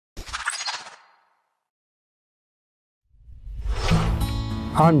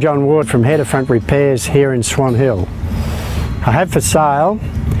I'm John Ward from Header Front Repairs here in Swan Hill. I have for sale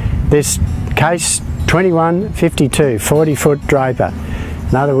this Case 2152 40-foot Draper.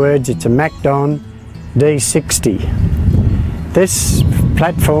 In other words, it's a Macdon D60. This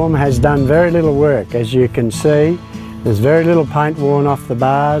platform has done very little work. As you can see, there's very little paint worn off the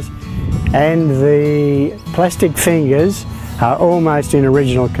bars, and the plastic fingers are almost in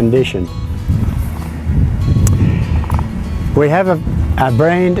original condition. We have a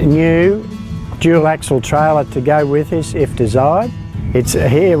brand new dual axle trailer to go with this if desired. It's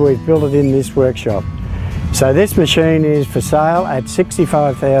here, we've built it in this workshop. So this machine is for sale at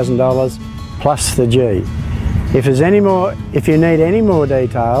 $65,000 plus the G. If you need any more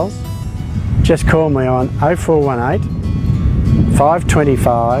details, just call me on 0418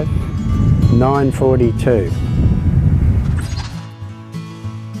 525 942.